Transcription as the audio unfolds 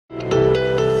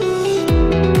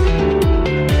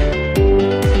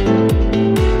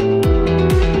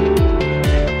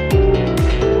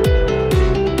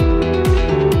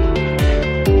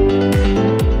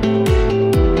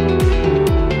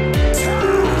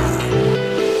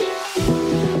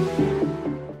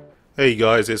Hey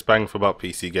guys, it's Bang for Buck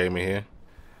PC Gamer here.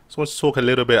 So I want to talk a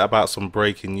little bit about some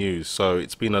breaking news. So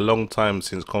it's been a long time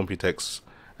since Computex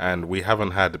and we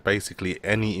haven't had basically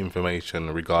any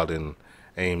information regarding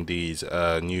AMD's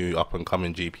new up and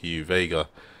coming GPU Vega.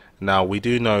 Now we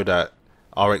do know that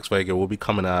RX Vega will be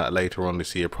coming out later on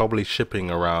this year, probably shipping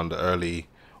around early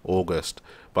August.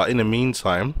 But in the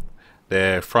meantime,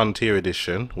 their Frontier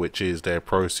Edition, which is their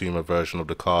prosumer version of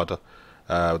the card,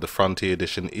 the Frontier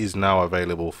Edition is now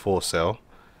available for sale,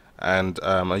 and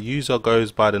a user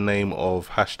goes by the name of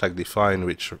 #define,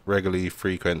 which regularly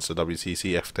frequents the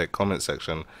WCC FTech comment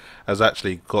section, has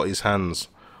actually got his hands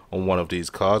on one of these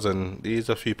cards, and these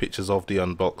are a few pictures of the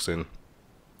unboxing.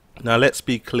 Now let's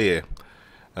be clear,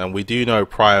 and we do know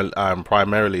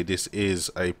primarily this is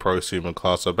a prosumer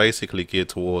card, so basically geared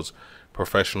towards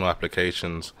professional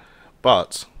applications,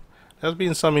 but there's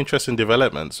been some interesting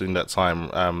developments in that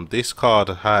time. This card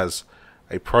has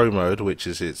a pro mode, which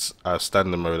is its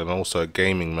standard mode, and also a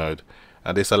gaming mode,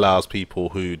 and this allows people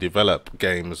who develop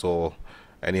games or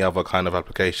any other kind of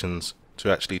applications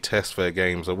to actually test their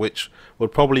games, which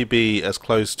would probably be as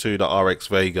close to the RX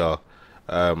Vega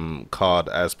card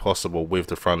as possible with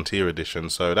the Frontier Edition.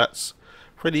 So that's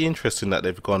pretty interesting that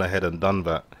they've gone ahead and done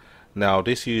that. Now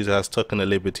this user has taken the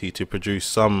liberty to produce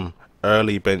some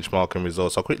early benchmarking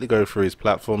results. I'll quickly go through his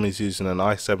platform. He's using an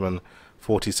i7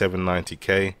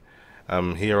 4790K.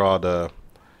 Here are the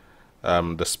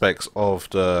specs of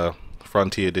the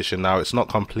Frontier Edition. Now it's not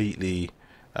completely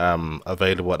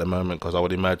available at the moment because I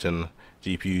would imagine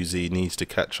GPU-Z needs to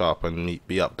catch up and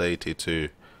be updated to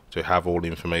have all the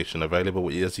information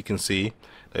available. As you can see,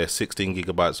 there's 16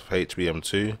 gigabytes of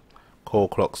HBM2. Core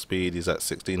clock speed is at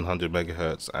 1600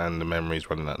 megahertz, and the memory is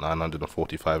running at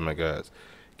 945 megahertz,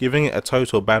 giving it a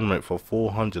total bandwidth of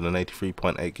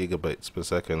 483.8 gigabits per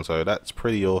second. So that's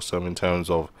pretty awesome in terms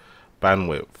of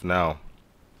bandwidth. Now,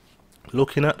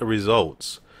 looking at the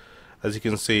results, as you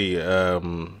can see,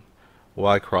 Ycry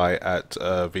at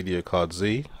Video Card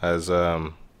Z has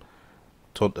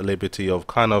took the liberty of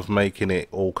kind of making it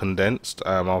all condensed.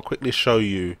 I'll quickly show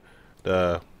you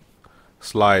the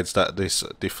slides that this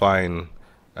define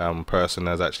person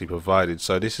has actually provided.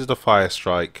 So this is the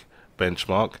Firestrike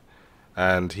benchmark,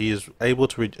 and he is able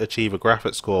to achieve a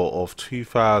graphics score of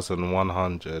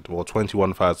 2100 or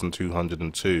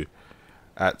 21,202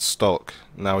 at stock.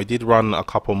 Now he did run a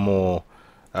couple more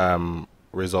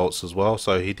results as well,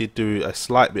 so he did do a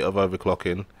slight bit of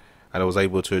overclocking and was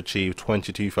able to achieve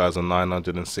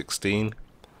 22,916,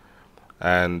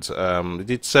 and he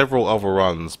did several other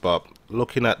runs, but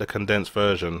looking at the condensed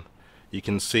version, you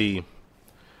can see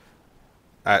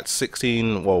at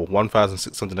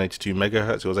 1682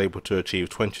 megahertz, it was able to achieve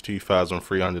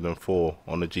 22,304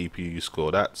 on the GPU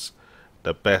score. That's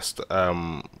the best,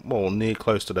 well, near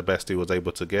close to the best he was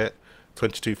able to get.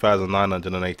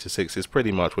 22,986 is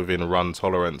pretty much within run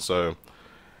tolerance. So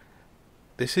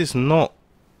this is not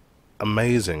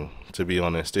amazing, to be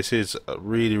honest. This is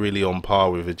really on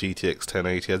par with a GTX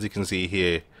 1080. As you can see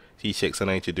here, GTX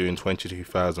 1080 doing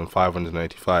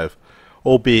 22,585.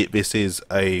 Albeit this is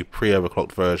a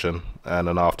pre-overclocked version and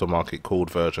an aftermarket cooled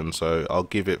version, so I'll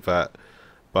give it that,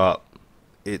 but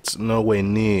it's nowhere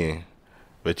near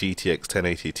the GTX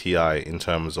 1080 Ti in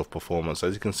terms of performance.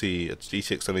 As you can see, it's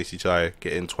GTX 1080 Ti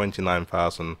getting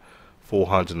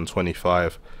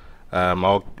 29,425.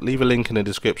 I'll leave a link in the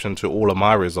description to all of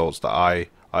my results that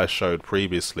I showed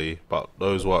previously, but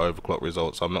those were overclocked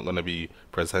results. I'm not going to be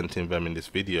presenting them in this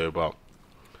video, but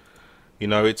you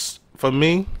know, it's, for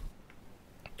me,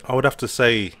 I would have to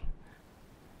say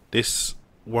this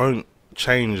won't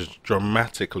change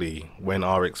dramatically when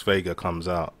RX Vega comes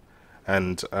out.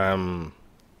 And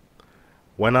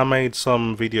when I made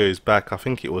some videos back, I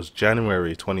think it was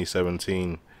January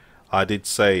 2017, I did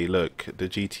say, look, the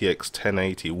GTX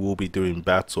 1080 will be doing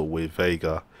battle with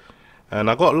Vega, and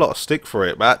I got a lot of stick for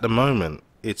it, but at the moment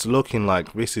it's looking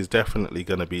like this is definitely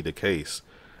going to be the case.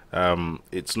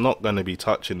 It's not going to be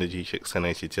touching the GTX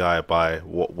 1080 Ti by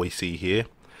what we see here.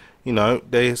 You know,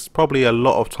 there's probably a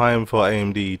lot of time for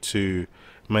AMD to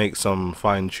make some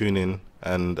fine tuning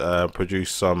and produce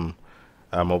some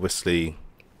obviously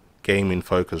gaming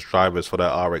focused drivers for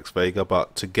that RX Vega,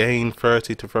 but to gain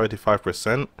 30 to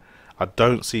 35%, I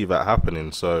don't see that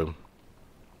happening. So,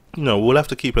 you know, we'll have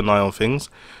to keep an eye on things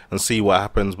and see what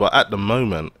happens, but at the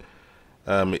moment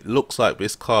it looks like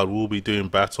this card will be doing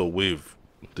battle with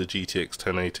the GTX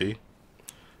 1080.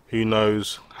 Who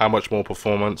knows how much more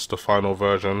performance the final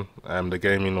version and the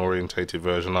gaming orientated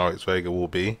version RX Vega will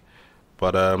be,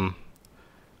 but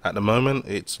at the moment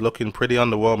it's looking pretty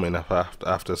underwhelming, if I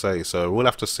have to say. So we'll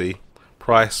have to see.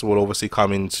 Price will obviously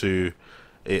come into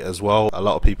it as well. A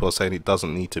lot of people are saying it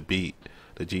doesn't need to beat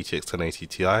the GTX 1080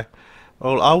 Ti.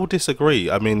 Well, I will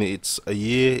disagree. I mean, it's a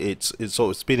year. It's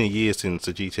been a year since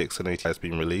the GTX 1080 has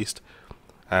been released,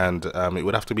 and it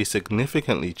would have to be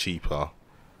significantly cheaper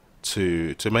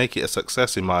to make it a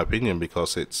success, in my opinion,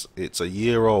 because it's a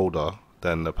year older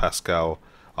than the Pascal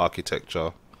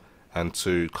architecture, and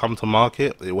to come to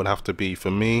market, it would have to be,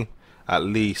 for me, at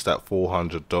least at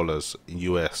 $400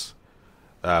 US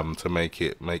to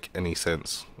make any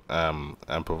sense,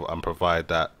 and provide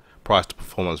that price to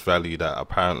performance value that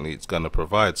apparently it's going to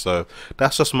provide. So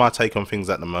that's just my take on things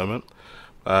at the moment.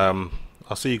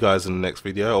 I'll see you guys in the next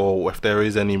video, or if there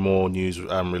is any more news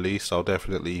released, I'll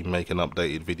definitely make an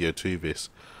updated video to this.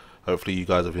 Hopefully you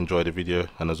guys have enjoyed the video,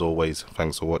 and as always,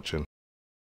 thanks for watching.